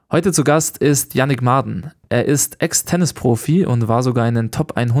Heute zu Gast ist Yannick Maden. Er ist Ex-Tennisprofi und war sogar in den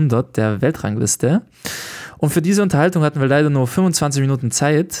Top 100 der Weltrangliste. Und für diese Unterhaltung hatten wir leider nur 25 Minuten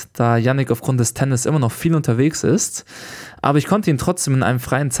Zeit, da Yannick aufgrund des Tennis immer noch viel unterwegs ist. Aber ich konnte ihn trotzdem in einem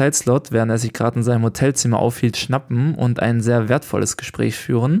freien Zeitslot, während er sich gerade in seinem Hotelzimmer aufhielt, schnappen und ein sehr wertvolles Gespräch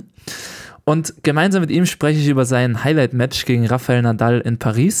führen. Und gemeinsam mit ihm spreche ich über sein Highlight-Match gegen Rafael Nadal in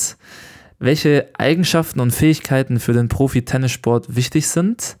Paris, welche Eigenschaften und Fähigkeiten für den Profi-Tennissport wichtig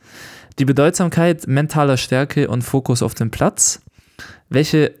sind, die Bedeutsamkeit mentaler Stärke und Fokus auf dem Platz,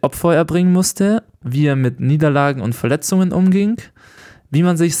 welche Opfer er bringen musste, wie er mit Niederlagen und Verletzungen umging, wie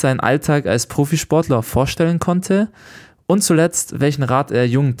man sich seinen Alltag als Profisportler vorstellen konnte und zuletzt, welchen Rat er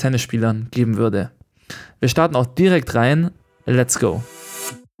jungen Tennisspielern geben würde. Wir starten auch direkt rein. Let's go!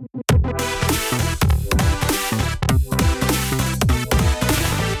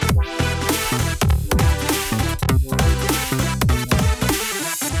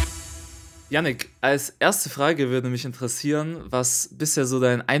 Yannick, als erste Frage würde mich interessieren, was bisher so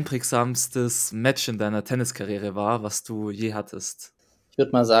dein einprägsamstes Match in deiner Tenniskarriere war, was du je hattest. Ich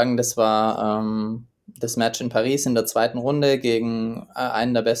würde mal sagen, das war das Match in Paris in der zweiten Runde gegen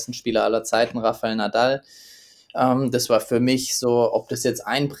einen der besten Spieler aller Zeiten, Rafael Nadal. Das war für mich so, ob das jetzt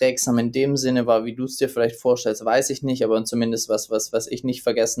einprägsam in dem Sinne war, wie du es dir vielleicht vorstellst, weiß ich nicht, aber zumindest was ich nicht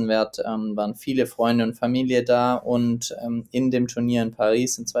vergessen werde, waren viele Freunde und Familie da und in dem Turnier in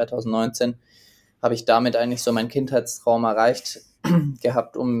Paris in 2019 habe ich damit eigentlich so meinen Kindheitstraum erreicht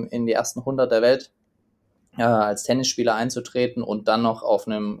gehabt, um in die ersten 100 der Welt als Tennisspieler einzutreten und dann noch auf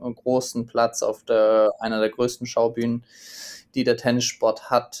einem großen Platz auf einer der größten Schaubühnen, die der Tennissport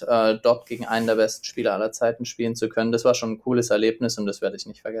hat, dort gegen einen der besten Spieler aller Zeiten spielen zu können. Das war schon ein cooles Erlebnis und das werde ich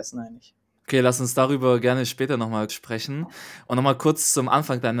nicht vergessen eigentlich. Okay, lass uns darüber gerne später nochmal sprechen und nochmal kurz zum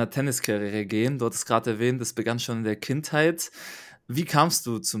Anfang deiner Tenniskarriere gehen. Du hattest gerade erwähnt, das begann schon in der Kindheit. Wie kamst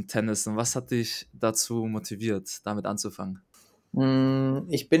du zum Tennis und was hat dich dazu motiviert, damit anzufangen?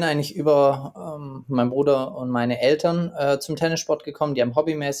 Ich bin eigentlich über meinen Bruder und meine Eltern zum Tennissport gekommen. Die haben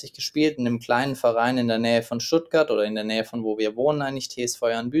hobbymäßig gespielt in einem kleinen Verein in der Nähe von Stuttgart oder in der Nähe von wo wir wohnen, eigentlich TSV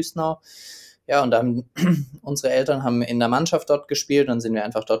Büsnau. Ja, und dann unsere Eltern haben in der Mannschaft dort gespielt, dann sind wir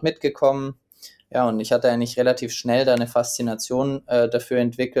einfach dort mitgekommen. Ja, und ich hatte eigentlich relativ schnell da eine Faszination dafür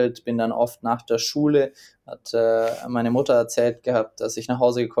entwickelt, bin dann oft nach der Schule, hat meine Mutter erzählt gehabt, dass ich nach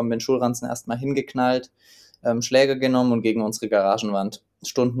Hause gekommen bin, Schulranzen erstmal hingeknallt, Schläger genommen und gegen unsere Garagenwand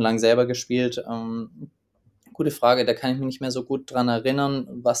stundenlang selber gespielt. Gute Frage, da kann ich mich nicht mehr so gut dran erinnern,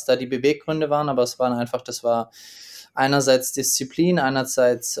 was da die Beweggründe waren, aber das war einerseits Disziplin,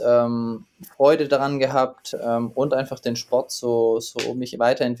 einerseits Freude daran gehabt und einfach den Sport so mich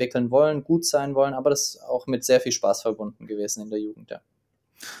weiterentwickeln wollen, gut sein wollen, aber das ist auch mit sehr viel Spaß verbunden gewesen in der Jugend, ja.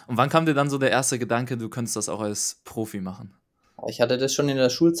 Und wann kam dir dann so der erste Gedanke, du könntest das auch als Profi machen? Ich hatte das schon in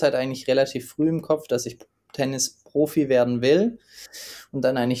der Schulzeit eigentlich relativ früh im Kopf, dass ich Tennisprofi werden will. Und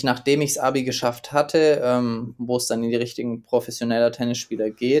dann eigentlich, nachdem ich das Abi geschafft hatte, wo es dann in die Richtung professioneller Tennisspieler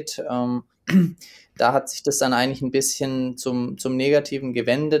geht, da hat sich das dann eigentlich ein bisschen zum Negativen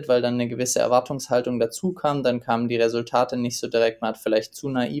gewendet, weil dann eine gewisse Erwartungshaltung dazu kam. Dann kamen die Resultate nicht so direkt. Man hat vielleicht zu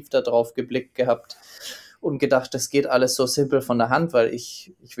naiv darauf geblickt gehabt und gedacht, das geht alles so simpel von der Hand, weil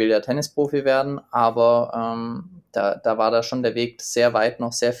ich will ja Tennisprofi werden, aber da war da schon der Weg sehr weit,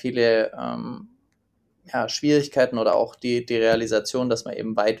 noch sehr viele Schwierigkeiten oder auch die Realisation, dass man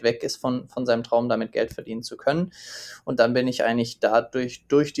eben weit weg ist von seinem Traum, damit Geld verdienen zu können. Und dann bin ich eigentlich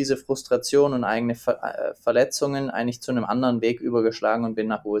durch diese Frustration und eigene Verletzungen eigentlich zu einem anderen Weg übergeschlagen und bin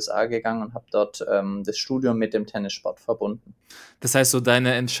nach USA gegangen und habe dort das Studium mit dem Tennissport verbunden. Das heißt, so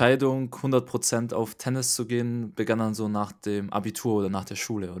deine Entscheidung, 100% auf Tennis zu gehen, begann dann so nach dem Abitur oder nach der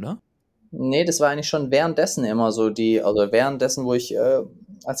Schule, oder? Nee, das war eigentlich schon währenddessen immer so also währenddessen, wo ich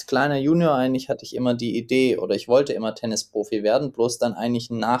als kleiner Junior eigentlich hatte ich immer die Idee oder ich wollte immer Tennisprofi werden, bloß dann eigentlich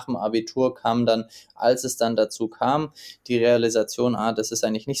nach dem Abitur kam dann, als es dann dazu kam, die Realisation, das ist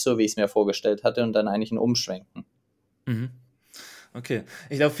eigentlich nicht so, wie ich es mir vorgestellt hatte und dann eigentlich ein Umschwenken. Mhm. Okay.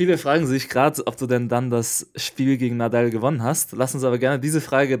 Ich glaube, viele fragen sich gerade, ob du denn dann das Spiel gegen Nadal gewonnen hast. Lass uns aber gerne diese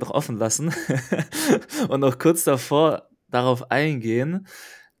Frage doch offen lassen und noch kurz davor darauf eingehen,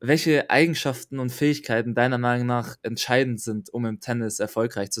 welche Eigenschaften und Fähigkeiten deiner Meinung nach entscheidend sind, um im Tennis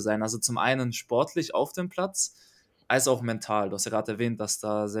erfolgreich zu sein. Also zum einen sportlich auf dem Platz, als auch mental. Du hast ja gerade erwähnt, dass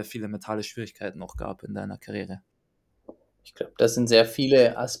da sehr viele mentale Schwierigkeiten noch gab in deiner Karriere. Ich glaube, das sind sehr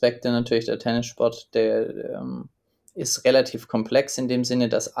viele Aspekte natürlich. Der Tennissport, der ist relativ komplex in dem Sinne,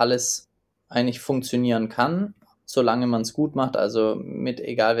 dass alles eigentlich funktionieren kann, solange man es gut macht. Also mit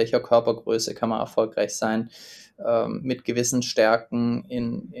egal welcher Körpergröße kann man erfolgreich sein, mit gewissen Stärken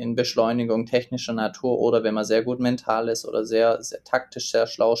in Beschleunigung technischer Natur oder wenn man sehr gut mental ist oder sehr, sehr taktisch sehr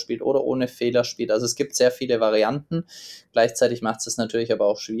schlau spielt oder ohne Fehler spielt. Also es gibt sehr viele Varianten. Gleichzeitig macht es natürlich aber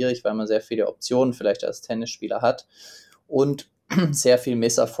auch schwierig, weil man sehr viele Optionen vielleicht als Tennisspieler hat und sehr viel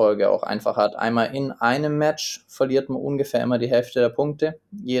Misserfolge auch einfach hat. Einmal in einem Match verliert man ungefähr immer die Hälfte der Punkte,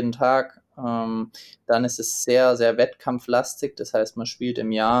 jeden Tag. Dann ist es sehr, sehr wettkampflastig. Das heißt, man spielt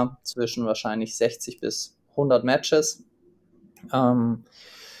im Jahr zwischen wahrscheinlich 60 bis 100 Matches.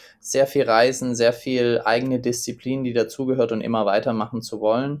 Sehr viel Reisen, sehr viel eigene Disziplin, die dazugehört und immer weitermachen zu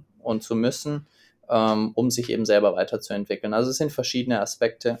wollen und zu müssen, um sich eben selber weiterzuentwickeln. Also es sind verschiedene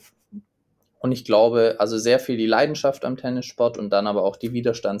Aspekte. Und ich glaube, also sehr viel die Leidenschaft am Tennissport und dann aber auch die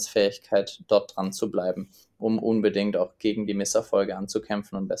Widerstandsfähigkeit, dort dran zu bleiben, um unbedingt auch gegen die Misserfolge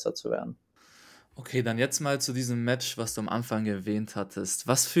anzukämpfen und besser zu werden. Okay, dann jetzt mal zu diesem Match, was du am Anfang erwähnt hattest.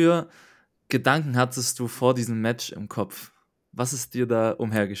 Was für Gedanken hattest du vor diesem Match im Kopf? Was ist dir da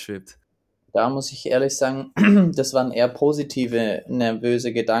umhergeschwebt? Da muss ich ehrlich sagen, das waren eher positive,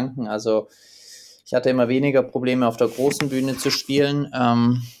 nervöse Gedanken. Also ich hatte immer weniger Probleme auf der großen Bühne zu spielen,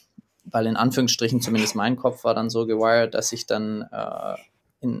 weil in Anführungsstrichen zumindest mein Kopf war dann so gewired, dass ich dann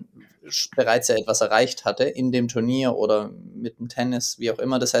bereits ja etwas erreicht hatte in dem Turnier oder mit dem Tennis, wie auch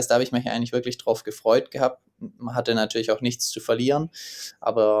immer. Das heißt, da habe ich mich eigentlich wirklich drauf gefreut gehabt. Man hatte natürlich auch nichts zu verlieren,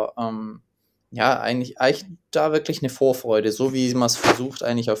 aber ja, eigentlich da wirklich eine Vorfreude, so wie man es versucht,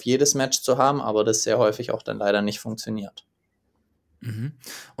 eigentlich auf jedes Match zu haben, aber das sehr häufig auch dann leider nicht funktioniert. Mhm.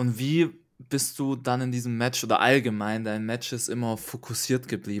 Und wie bist du dann in diesem Match oder allgemein deinen Matches immer fokussiert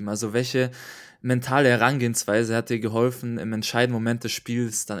geblieben? Also welche mentale Herangehensweise hat dir geholfen, im entscheidenden Moment des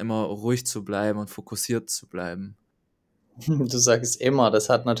Spiels dann immer ruhig zu bleiben und fokussiert zu bleiben? Du sagst immer, das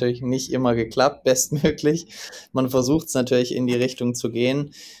hat natürlich nicht immer geklappt, bestmöglich. Man versucht es natürlich in die Richtung zu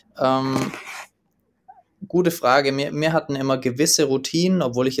gehen. Ähm, Gute Frage. Mir hatten immer gewisse Routinen,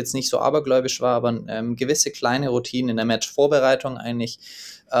 obwohl ich jetzt nicht so abergläubisch war, aber gewisse kleine Routinen in der Matchvorbereitung eigentlich.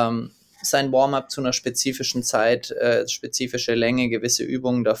 Sein Warm-up zu einer spezifischen Zeit, spezifische Länge, gewisse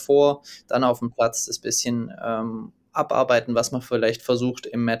Übungen davor, dann auf dem Platz das bisschen abarbeiten, was man vielleicht versucht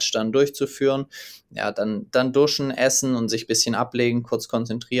im Match dann durchzuführen. Ja, dann duschen, essen und sich ein bisschen ablegen, kurz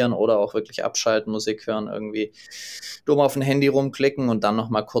konzentrieren oder auch wirklich abschalten, Musik hören, irgendwie dumm auf dem Handy rumklicken und dann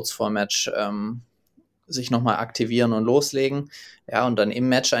nochmal kurz vor Match sich nochmal aktivieren und loslegen. Ja, und dann im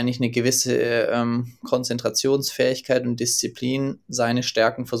Match eigentlich eine gewisse Konzentrationsfähigkeit und Disziplin, seine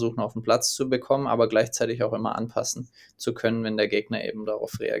Stärken versuchen auf den Platz zu bekommen, aber gleichzeitig auch immer anpassen zu können, wenn der Gegner eben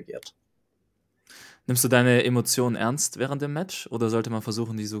darauf reagiert. Nimmst du deine Emotionen ernst während dem Match oder sollte man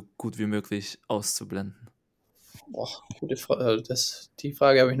versuchen, die so gut wie möglich auszublenden? Boah, gute Frage. Die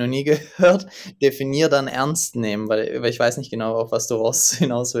Frage habe ich noch nie gehört. Definier dann ernst nehmen, weil ich weiß nicht genau, auf was du raus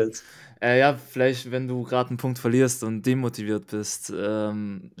hinaus willst. Ja, vielleicht, wenn du gerade einen Punkt verlierst und demotiviert bist,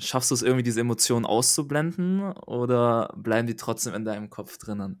 schaffst du es irgendwie, diese Emotionen auszublenden oder bleiben die trotzdem in deinem Kopf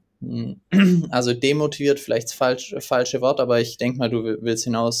drinnen? Also demotiviert vielleicht das falsche Wort, aber ich denke mal, du willst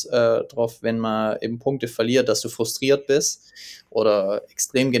hinaus drauf, wenn man eben Punkte verliert, dass du frustriert bist oder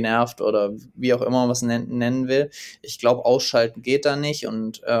extrem genervt oder wie auch immer man es nennen will. Ich glaube, ausschalten geht da nicht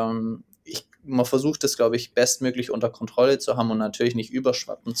und man versucht es, glaube ich, bestmöglich unter Kontrolle zu haben und natürlich nicht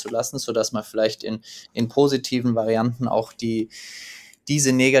überschwappen zu lassen, sodass man vielleicht in positiven Varianten auch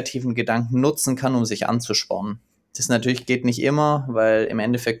diese negativen Gedanken nutzen kann, um sich anzuspornen. Das natürlich geht nicht immer, weil im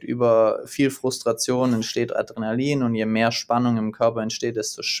Endeffekt über viel Frustration entsteht Adrenalin und je mehr Spannung im Körper entsteht,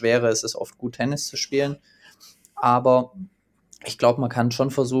 desto schwerer ist es oft gut Tennis zu spielen. Aber ich glaube, man kann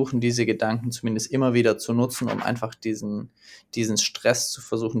schon versuchen, diese Gedanken zumindest immer wieder zu nutzen, um einfach diesen Stress zu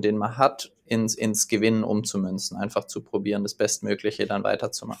versuchen, den man hat, ins Gewinnen umzumünzen. Einfach zu probieren, das Bestmögliche dann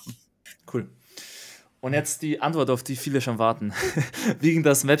weiterzumachen. Cool. Und jetzt die Antwort, auf die viele schon warten. Wie ging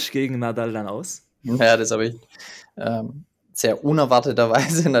das Match gegen Nadal dann aus? Ja, das habe ich sehr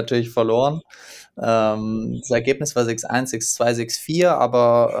unerwarteterweise natürlich verloren. Das Ergebnis war 6-1, 6-2, 6-4,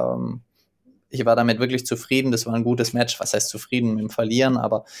 aber ich war damit wirklich zufrieden. Das war ein gutes Match. Was heißt zufrieden mit dem Verlieren?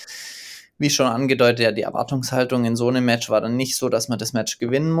 Aber wie schon angedeutet, ja, die Erwartungshaltung in so einem Match war dann nicht so, dass man das Match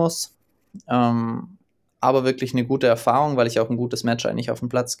gewinnen muss. Aber wirklich eine gute Erfahrung, weil ich auch ein gutes Match eigentlich auf den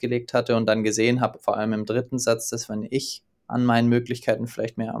Platz gelegt hatte und dann gesehen habe, vor allem im dritten Satz, dass wenn ich an meinen Möglichkeiten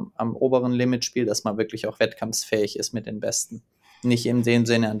vielleicht mehr am oberen Limit spiele, dass man wirklich auch wettkampfsfähig ist mit den Besten. Nicht in dem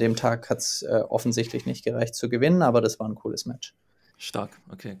Sinne, an dem Tag hat es offensichtlich nicht gereicht zu gewinnen, aber das war ein cooles Match. Stark,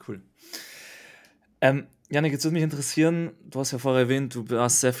 okay, cool. Yannick, jetzt würde mich interessieren, du hast ja vorher erwähnt, du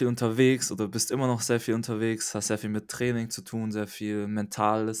warst sehr viel unterwegs oder bist immer noch sehr viel unterwegs, hast sehr viel mit Training zu tun, sehr viel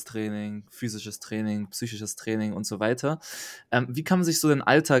mentales Training, physisches Training, psychisches Training und so weiter. Wie kann man sich so den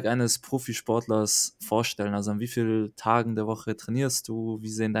Alltag eines Profisportlers vorstellen? Also an wie vielen Tagen der Woche trainierst du? Wie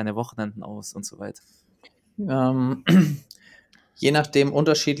sehen deine Wochenenden aus und so weiter? Ähm, Je nachdem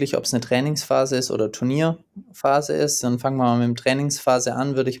unterschiedlich, ob es eine Trainingsphase ist oder Turnierphase ist. Dann fangen wir mal mit dem Trainingsphase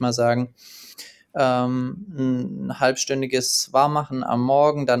an, würde ich mal sagen. 'N halbstündiges Warmmachen am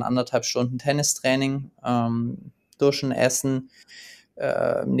Morgen, dann 1,5 Stunden Tennistraining, duschen, essen,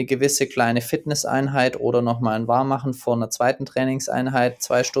 'ne gewisse kleine Fitnesseinheit oder noch mal 'n Warmmachen vor einer zweiten Trainingseinheit,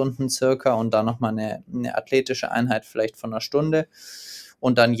 2 Stunden circa und dann noch mal 'ne athletische Einheit vielleicht von einer Stunde.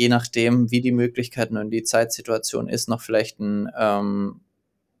 Und dann je nachdem, wie die Möglichkeiten und die Zeitsituation ist, noch vielleicht ein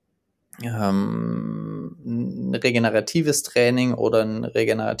regeneratives Training oder eine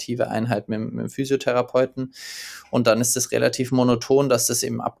regenerative Einheit mit dem Physiotherapeuten. Und dann ist es relativ monoton, dass das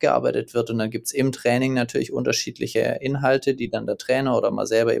eben abgearbeitet wird. Und dann gibt es im Training natürlich unterschiedliche Inhalte, die dann der Trainer oder man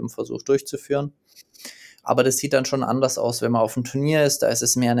selber eben versucht durchzuführen. Aber das sieht dann schon anders aus, wenn man auf 'm Turnier ist. Da ist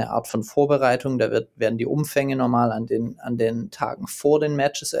es mehr eine Art von Vorbereitung. Werden die Umfänge normal an den Tagen vor den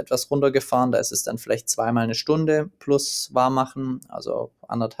Matches etwas runtergefahren. Da ist es dann vielleicht zweimal eine Stunde plus Warmmachen, also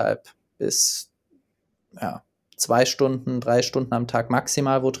 1,5 bis, ja, 2 Stunden, 3 Stunden am Tag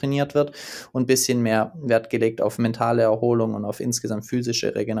maximal, wo trainiert wird und ein bisschen mehr Wert gelegt auf mentale Erholung und auf insgesamt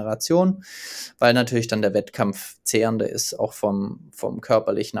physische Regeneration, weil natürlich dann der Wettkampf zehrender ist, auch vom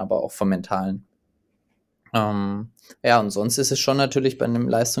Körperlichen, aber auch vom Mentalen. Ja, und sonst ist es schon natürlich bei einem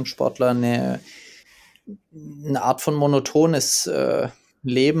Leistungssportler eine Art von monotones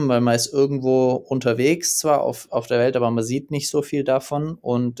Leben, weil man ist irgendwo unterwegs zwar auf der Welt, aber man sieht nicht so viel davon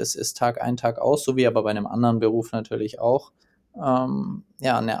und es ist Tag ein, Tag aus, so wie aber bei einem anderen Beruf natürlich auch.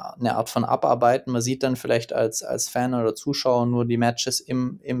 Ja, eine Art von Abarbeiten. Man sieht dann vielleicht als Fan oder Zuschauer nur die Matches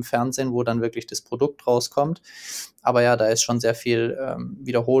im Fernsehen, wo dann wirklich das Produkt rauskommt. Aber ja, da ist schon sehr viel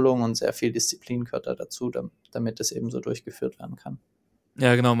Wiederholung und sehr viel Disziplin gehört da dazu, damit es eben so durchgeführt werden kann.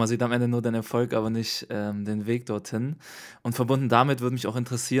 Ja, genau, man sieht am Ende nur den Erfolg, aber nicht, den Weg dorthin. Und verbunden damit würde mich auch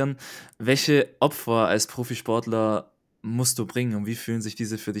interessieren, welche Opfer als Profisportler musst du bringen und wie fühlen sich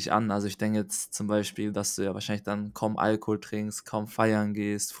diese für dich an? Also, ich denke jetzt zum Beispiel, dass du ja wahrscheinlich dann kaum Alkohol trinkst, kaum feiern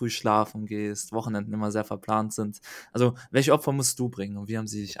gehst, früh schlafen gehst, Wochenenden immer sehr verplant sind. Also, welche Opfer musst du bringen und wie haben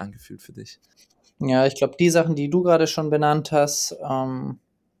sie sich angefühlt für dich? Ja, ich glaube, die Sachen, die du gerade schon benannt hast,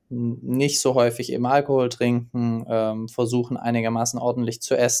 nicht so häufig eben Alkohol trinken, versuchen einigermaßen ordentlich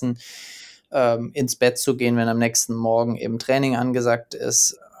zu essen, ins Bett zu gehen, wenn am nächsten Morgen eben Training angesagt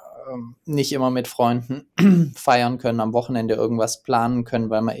ist, nicht immer mit Freunden feiern können, am Wochenende irgendwas planen können,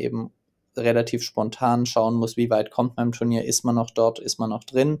 weil man eben relativ spontan schauen muss, wie weit kommt man im Turnier, ist man noch dort, ist man noch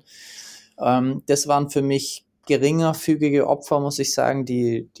drin. Das waren für mich geringerfügige Opfer, muss ich sagen,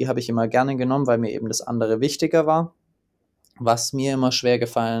 die habe ich immer gerne genommen, weil mir eben das andere wichtiger war. Was mir immer schwer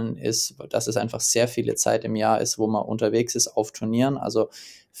gefallen ist, dass es einfach sehr viele Zeit im Jahr ist, wo man unterwegs ist auf Turnieren, also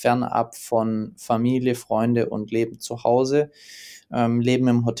fernab von Familie, Freunde und Leben zu Hause, Leben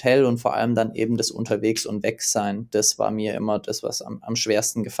im Hotel und vor allem dann eben das Unterwegs und Wegsein. Das war mir immer das, was am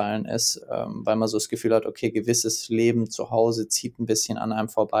schwersten gefallen ist, weil man so das Gefühl hat, okay, gewisses Leben zu Hause zieht ein bisschen an einem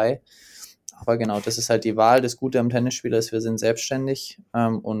vorbei. Aber genau, das ist halt die Wahl. Das Gute am Tennisspieler ist, wir sind selbstständig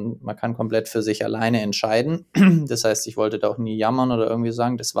und man kann komplett für sich alleine entscheiden. Das heißt, ich wollte da auch nie jammern oder irgendwie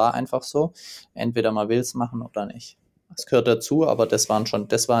sagen, das war einfach so. Entweder man will es machen oder nicht. Das gehört dazu, aber das war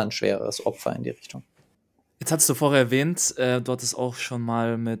ein schwereres Opfer in die Richtung. Jetzt hattest du vorher erwähnt, du hattest auch schon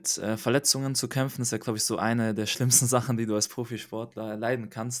mal mit, Verletzungen zu kämpfen. Das ist ja, glaube ich, so eine der schlimmsten Sachen, die du als Profisportler erleiden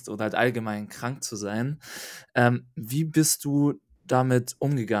kannst oder halt allgemein krank zu sein. Wie bist du damit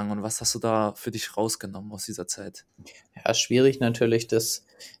umgegangen und was hast du da für dich rausgenommen aus dieser Zeit? Ja, schwierig natürlich. Das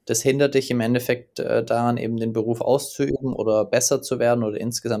hindert dich im Endeffekt daran, eben den Beruf auszuüben oder besser zu werden oder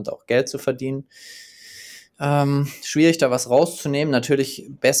insgesamt auch Geld zu verdienen. Schwierig, da was rauszunehmen. Natürlich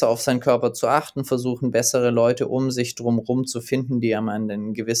besser auf seinen Körper zu achten, versuchen, bessere Leute um sich drumherum zu finden, die einem an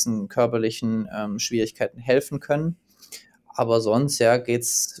den gewissen körperlichen Schwierigkeiten helfen können. Aber sonst, ja,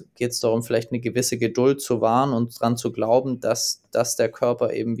 geht's darum, vielleicht eine gewisse Geduld zu wahren und dran zu glauben, dass der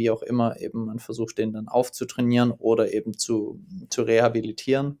Körper eben wie auch immer eben man versucht, den dann aufzutrainieren oder eben zu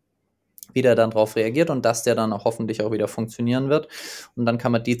rehabilitieren, wie der dann drauf reagiert und dass der dann auch hoffentlich auch wieder funktionieren wird. Und dann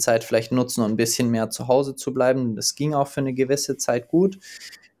kann man die Zeit vielleicht nutzen, um ein bisschen mehr zu Hause zu bleiben. Das ging auch für eine gewisse Zeit gut.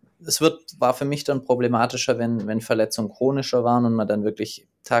 War für mich dann problematischer, wenn Verletzungen chronischer waren und man dann wirklich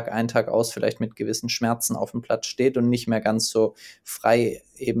Tag ein, Tag aus vielleicht mit gewissen Schmerzen auf dem Platz steht und nicht mehr ganz so frei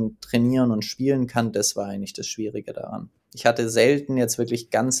eben trainieren und spielen kann. Das war eigentlich das Schwierige daran. Ich hatte selten jetzt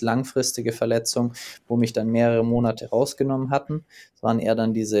wirklich ganz langfristige Verletzungen, wo mich dann mehrere Monate rausgenommen hatten. Es waren eher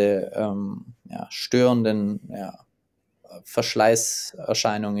dann diese störenden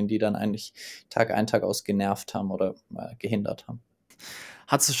Verschleißerscheinungen, die dann eigentlich Tag ein, Tag aus genervt haben oder gehindert haben.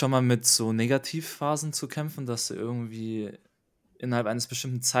 Hattest du schon mal mit so Negativphasen zu kämpfen, dass du irgendwie innerhalb eines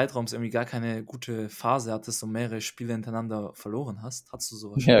bestimmten Zeitraums irgendwie gar keine gute Phase hattest und mehrere Spiele hintereinander verloren hast? Hattest du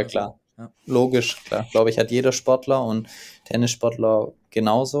sowas schon Ja, mal? klar. Ja. Logisch, klar. Glaube ich, hat jeder Sportler und Tennissportler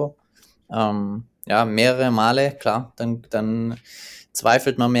genauso. Mehrere Male, klar. Dann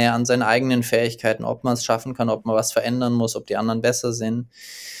zweifelt man mehr an seinen eigenen Fähigkeiten, ob man es schaffen kann, ob man was verändern muss, ob die anderen besser sind.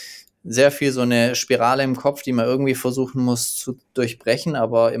 Sehr viel so eine Spirale im Kopf, die man irgendwie versuchen muss zu durchbrechen,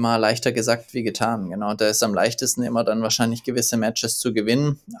 aber immer leichter gesagt wie getan. Genau, da ist am leichtesten immer dann wahrscheinlich gewisse Matches zu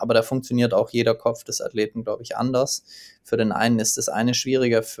gewinnen, aber da funktioniert auch jeder Kopf des Athleten, glaube ich, anders. Für den einen ist das eine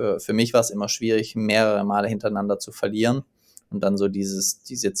schwieriger, für mich war es immer schwierig, mehrere Male hintereinander zu verlieren und dann so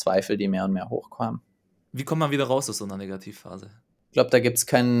diese Zweifel, die mehr und mehr hochkamen. Wie kommt man wieder raus aus so einer Negativphase? Ich glaube, da gibt es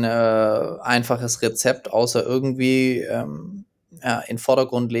kein einfaches Rezept, außer irgendwie in den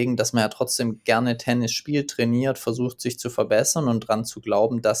Vordergrund legen, dass man ja trotzdem gerne Tennis spielt, trainiert, versucht sich zu verbessern und dran zu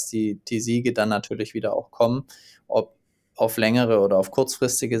glauben, dass die Siege dann natürlich wieder auch kommen, ob auf längere oder auf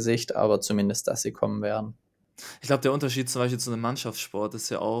kurzfristige Sicht, aber zumindest, dass sie kommen werden. Ich glaube, der Unterschied zum Beispiel zu einem Mannschaftssport ist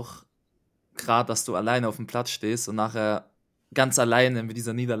ja auch gerade, dass du alleine auf dem Platz stehst und nachher ganz alleine mit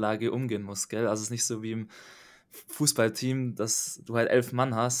dieser Niederlage umgehen musst, gell? Also es ist nicht so wie im Fußballteam, dass du halt 11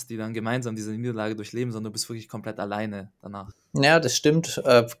 Mann hast, die dann gemeinsam diese Niederlage durchleben, sondern du bist wirklich komplett alleine danach. Ja, das stimmt.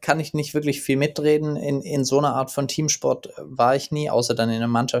 Kann ich nicht wirklich viel mitreden. In so einer Art von Teamsport war ich nie, außer dann in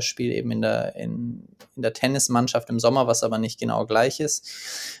einem Mannschaftsspiel eben in der Tennismannschaft im Sommer, was aber nicht genau gleich ist.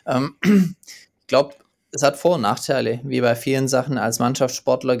 Ich glaube, es hat Vor- und Nachteile, wie bei vielen Sachen als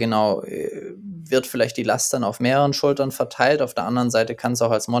Mannschaftssportler. Genau, wird vielleicht die Last dann auf mehreren Schultern verteilt. Auf der anderen Seite kann es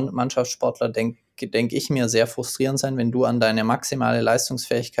auch als Mannschaftssportler, denk ich mir, sehr frustrierend sein, wenn du an deine maximale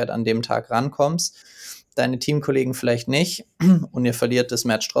Leistungsfähigkeit an dem Tag rankommst, deine Teamkollegen vielleicht nicht und ihr verliert das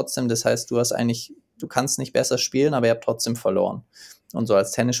Match trotzdem. Das heißt, du kannst nicht besser spielen, aber ihr habt trotzdem verloren. Und so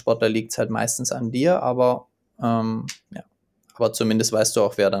als Tennissportler liegt es halt meistens an dir, aber zumindest weißt du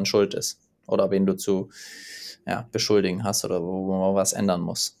auch, wer dann schuld ist oder wen du zu beschuldigen hast oder wo man was ändern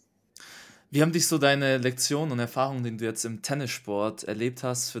muss. Wie haben dich so deine Lektionen und Erfahrungen, die du jetzt im Tennissport erlebt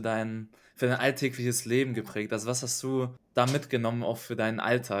hast, für dein alltägliches Leben geprägt? Also was hast du da mitgenommen, auch für deinen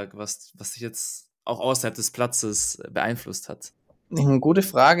Alltag, was dich jetzt auch außerhalb des Platzes beeinflusst hat? Gute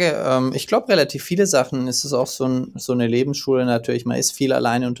Frage. Ich glaube, relativ viele Sachen. Es ist auch so eine Lebensschule natürlich. Man ist viel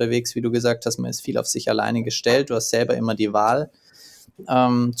alleine unterwegs, wie du gesagt hast. Man ist viel auf sich alleine gestellt. Du hast selber immer die Wahl,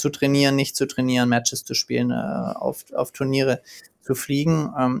 zu trainieren, nicht zu trainieren, Matches zu spielen, auf Turniere zu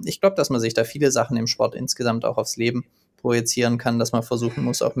fliegen. Ich glaube, dass man sich da viele Sachen im Sport insgesamt auch aufs Leben projizieren kann, dass man versuchen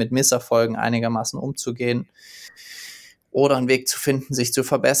muss, auch mit Misserfolgen einigermaßen umzugehen oder einen Weg zu finden, sich zu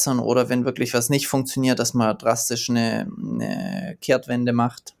verbessern oder wenn wirklich was nicht funktioniert, dass man drastisch eine Kehrtwende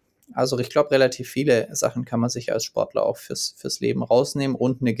macht. Also ich glaube, relativ viele Sachen kann man sich als Sportler auch fürs Leben rausnehmen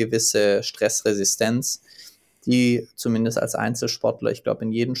und eine gewisse Stressresistenz, die zumindest als Einzelsportler, ich glaube,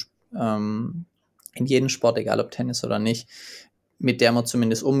 in jedem Sport, egal ob Tennis oder nicht, mit der man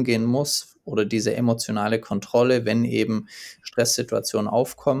zumindest umgehen muss oder diese emotionale Kontrolle, wenn eben Stresssituationen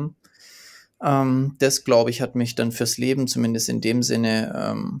aufkommen. Das, glaube ich, hat mich dann fürs Leben zumindest in dem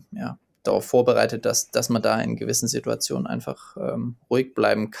Sinne darauf vorbereitet, dass man da in gewissen Situationen einfach ruhig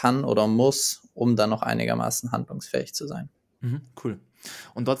bleiben kann oder muss, um dann noch einigermaßen handlungsfähig zu sein. Mhm, cool.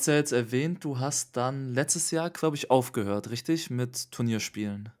 Und du hast ja jetzt erwähnt, du hast dann letztes Jahr, glaube ich, aufgehört, richtig? Mit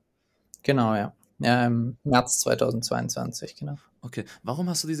Turnierspielen. Genau, ja. Ja, im März 2022, genau. Okay. Warum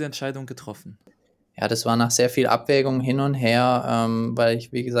hast du diese Entscheidung getroffen? Ja, das war nach sehr viel Abwägung hin und her, weil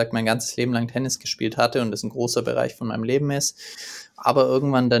ich, wie gesagt, mein ganzes Leben lang Tennis gespielt hatte und das ein großer Bereich von meinem Leben ist. Aber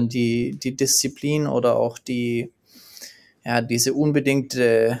irgendwann dann die Disziplin oder auch dieser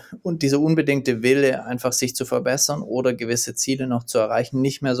unbedingte Wille, einfach sich zu verbessern oder gewisse Ziele noch zu erreichen,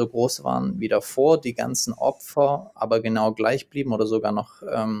 nicht mehr so groß waren wie davor. Die ganzen Opfer aber genau gleich blieben oder sogar noch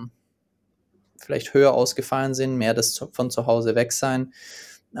vielleicht höher ausgefallen sind, mehr von zu Hause weg sein.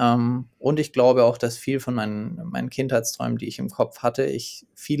 Und ich glaube auch, dass viel von meinen Kindheitsträumen, die ich im Kopf hatte, ich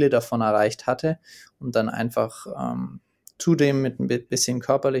viele davon erreicht hatte und dann einfach zudem mit ein bisschen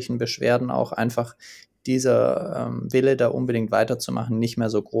körperlichen Beschwerden auch einfach dieser Wille, da unbedingt weiterzumachen, nicht mehr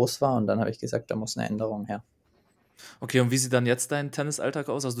so groß war. Und dann habe ich gesagt, da muss eine Änderung her. Okay, und wie sieht dann jetzt dein Tennisalltag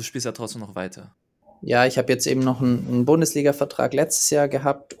aus? Also du spielst ja trotzdem noch weiter. Ja, ich habe jetzt eben noch einen Bundesliga-Vertrag letztes Jahr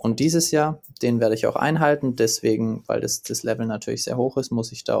gehabt und dieses Jahr. Den werde ich auch einhalten. Deswegen, weil das Level natürlich sehr hoch ist,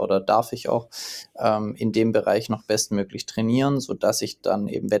 muss ich da oder darf ich auch in dem Bereich noch bestmöglich trainieren, sodass ich dann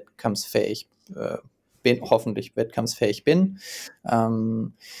eben wettkampfsfähig bin, hoffentlich wettkampfsfähig bin.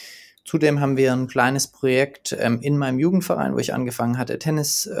 Zudem haben wir ein kleines Projekt in meinem Jugendverein, wo ich angefangen hatte,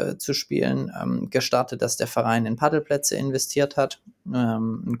 Tennis zu spielen, gestartet, dass der Verein in Paddelplätze investiert hat.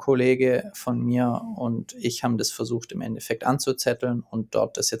 Ein Kollege von mir und ich haben das versucht im Endeffekt anzuzetteln und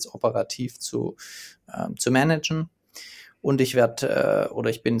dort das jetzt operativ zu managen. Und ich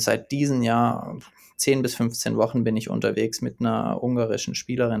bin seit diesem Jahr 10 bis 15 Wochen bin ich unterwegs mit einer ungarischen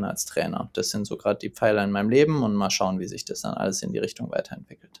Spielerin als Trainer. Das sind so gerade die Pfeiler in meinem Leben und mal schauen, wie sich das dann alles in die Richtung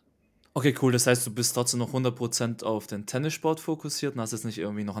weiterentwickelt. Okay, cool. Das heißt, du bist trotzdem noch 100% auf den Tennissport fokussiert und hast jetzt nicht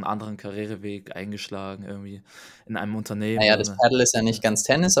irgendwie noch einen anderen Karriereweg eingeschlagen, irgendwie in einem Unternehmen Naja, oder das 'ne Paddel ist ja nicht ganz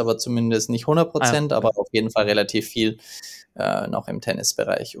Tennis, aber zumindest nicht 100 ah ja, aber okay. auf jeden Fall Mhm. relativ viel noch im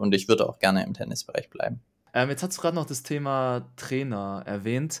Tennisbereich. Und ich würde auch gerne im Tennisbereich bleiben. Jetzt hast du grad noch das Thema Trainer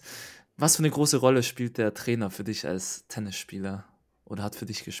erwähnt. Was für 'ne große Rolle spielt der Trainer für dich als Tennisspieler oder hat für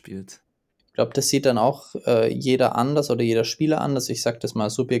dich gespielt? Ich glaube, das sieht dann auch jeder anders oder jeder Spieler anders. Ich sage das mal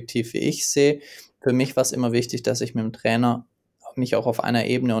subjektiv, wie ich sehe. Für mich war es immer wichtig, dass ich mit dem Trainer mich auch auf einer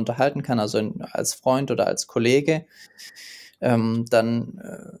Ebene unterhalten kann, also als Freund oder als Kollege. Dann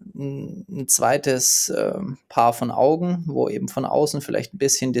 'n zweites Paar von Augen, wo eben von außen vielleicht ein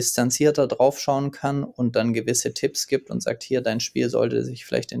bisschen distanzierter draufschauen kann und dann gewisse Tipps gibt und sagt: „Hier, dein Spiel sollte sich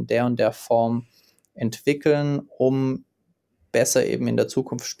vielleicht in der und der Form entwickeln, um besser eben in der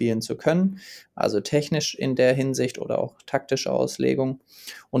Zukunft spielen zu können. Also technisch in der Hinsicht oder auch taktische Auslegung.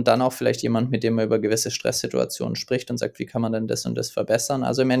 Und dann auch vielleicht jemand, mit dem man über gewisse Stresssituationen spricht und sagt, wie kann man denn das und das verbessern?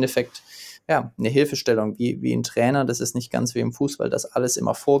 Also im Endeffekt, ja, eine Hilfestellung wie ein Trainer. Das ist nicht ganz wie im Fußball, dass alles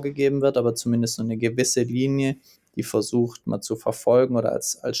immer vorgegeben wird, aber zumindest so eine gewisse Linie, die versucht man zu verfolgen oder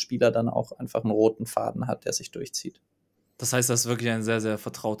als Spieler dann auch einfach einen roten Faden hat, der sich durchzieht. Das heißt, das ist wirklich ein sehr, sehr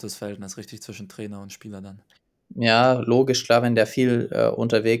vertrautes Verhältnis, richtig, zwischen Trainer und Spieler dann? Ja, logisch, klar, wenn der viel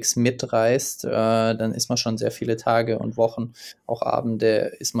unterwegs mitreist, dann ist man schon sehr viele Tage und Wochen, auch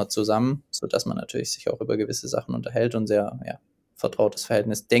Abende ist man zusammen, sodass man natürlich sich auch über gewisse Sachen unterhält und sehr, ja, vertrautes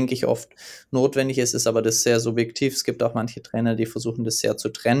Verhältnis, denke ich, oft notwendig ist, ist aber das sehr subjektiv. Es gibt auch manche Trainer, die versuchen, das sehr zu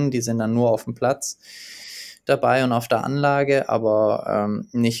trennen, die sind dann nur auf dem Platz dabei und auf der Anlage, aber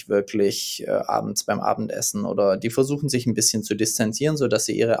nicht wirklich abends beim Abendessen oder die versuchen sich ein bisschen zu distanzieren, sodass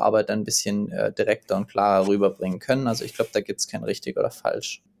sie ihre Arbeit dann ein bisschen direkter und klarer rüberbringen können. Also ich glaube, da gibt es kein richtig oder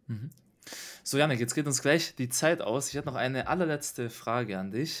falsch. Mhm. So, Yannick, jetzt geht uns gleich die Zeit aus. Ich hätte noch eine allerletzte Frage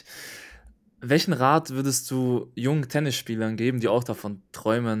an dich. Welchen Rat würdest du jungen Tennisspielern geben, die auch davon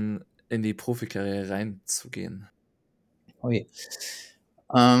träumen, in die Profikarriere reinzugehen? Ui.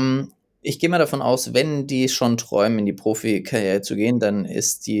 Ähm, Ich gehe mal davon aus, wenn die schon träumen, in die Profikarriere zu gehen, dann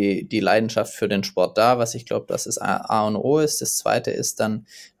ist die Leidenschaft für den Sport da, was ich glaube, dass es A und O ist. Das Zweite ist dann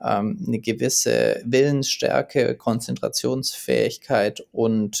 'ne gewisse Willensstärke, Konzentrationsfähigkeit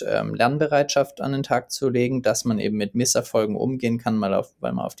und Lernbereitschaft an den Tag zu legen, dass man eben mit Misserfolgen umgehen kann, weil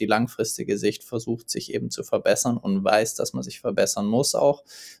man auf die langfristige Sicht versucht, sich eben zu verbessern und weiß, dass man sich verbessern muss auch,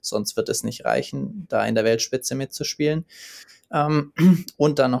 sonst wird es nicht reichen, da in der Weltspitze mitzuspielen. Ähm,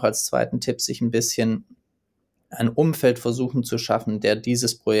 und dann noch als zweiten Tipp, sich ein bisschen ein Umfeld versuchen zu schaffen, der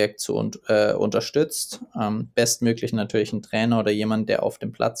dieses Projekt unterstützt. Bestmöglich natürlich ein Trainer oder jemand, der auf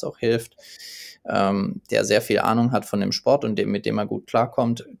dem Platz auch hilft, der sehr viel Ahnung hat von dem Sport und mit dem er gut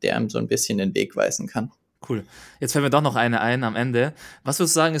klarkommt, der ihm so ein bisschen den Weg weisen kann. Cool. Jetzt fällt mir doch noch eine ein am Ende. Was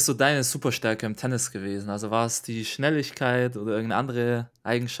würdest du sagen, ist so deine Superstärke im Tennis gewesen? Also war es die Schnelligkeit oder irgendeine andere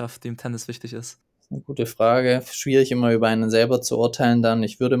Eigenschaft, die im Tennis wichtig ist? Eine gute Frage. Schwierig immer über einen selber zu urteilen dann.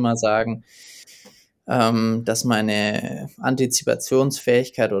 Ich würde mal sagen, dass meine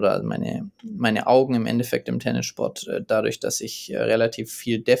Antizipationsfähigkeit oder meine Augen im Endeffekt im Tennissport, dadurch, dass ich relativ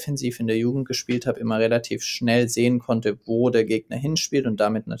viel defensiv in der Jugend gespielt habe, immer relativ schnell sehen konnte, wo der Gegner hinspielt und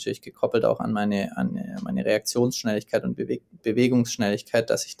damit natürlich gekoppelt auch an meine Reaktionsschnelligkeit und Bewegungsschnelligkeit,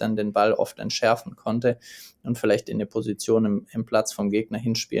 dass ich dann den Ball oft entschärfen konnte und vielleicht in eine Position im Platz vom Gegner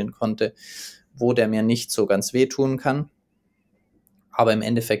hinspielen konnte, wo der mir nicht so ganz wehtun kann. Aber im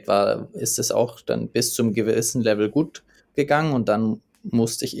Endeffekt ist es auch dann bis zum gewissen Level gut gegangen und dann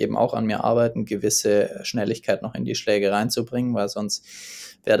musste ich eben auch an mir arbeiten, gewisse Schnelligkeit noch in die Schläge reinzubringen, weil sonst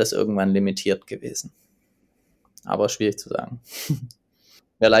wäre das irgendwann limitiert gewesen. Aber schwierig zu sagen.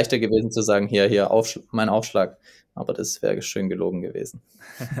 Wäre leichter gewesen zu sagen, hier, mein Aufschlag. Aber das wäre schön gelogen gewesen.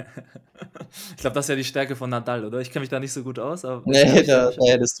 Ich glaube, das ist ja die Stärke von Nadal, oder? Ich kenne mich da nicht so gut aus, aber ist ja Nee, ist ja da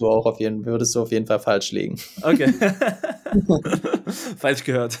wahrscheinlich würdest du auf jeden Fall falsch liegen. okay. Falsch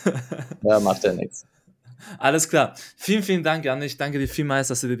gehört. Ja, macht ja nichts. Alles klar. Vielen, vielen Dank, Jan. Ich danke dir vielmals,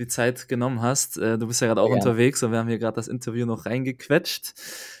 dass du dir die Zeit genommen hast. Du bist ja gerade auch Sehr gerne. unterwegs und wir haben hier gerade das Interview noch reingequetscht.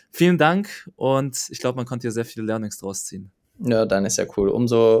 Vielen Dank und ich glaube, man konnte hier sehr viele Learnings draus ziehen. Ja, dann ist ja cool.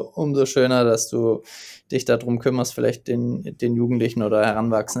 Umso schöner, dass du dich darum kümmerst, vielleicht den Jugendlichen oder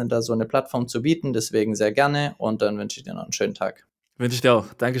Heranwachsenden da so eine Plattform zu bieten. Deswegen sehr gerne und dann wünsche ich dir noch einen schönen Tag. Wünsche ich dir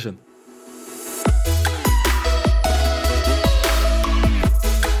auch. Dankeschön.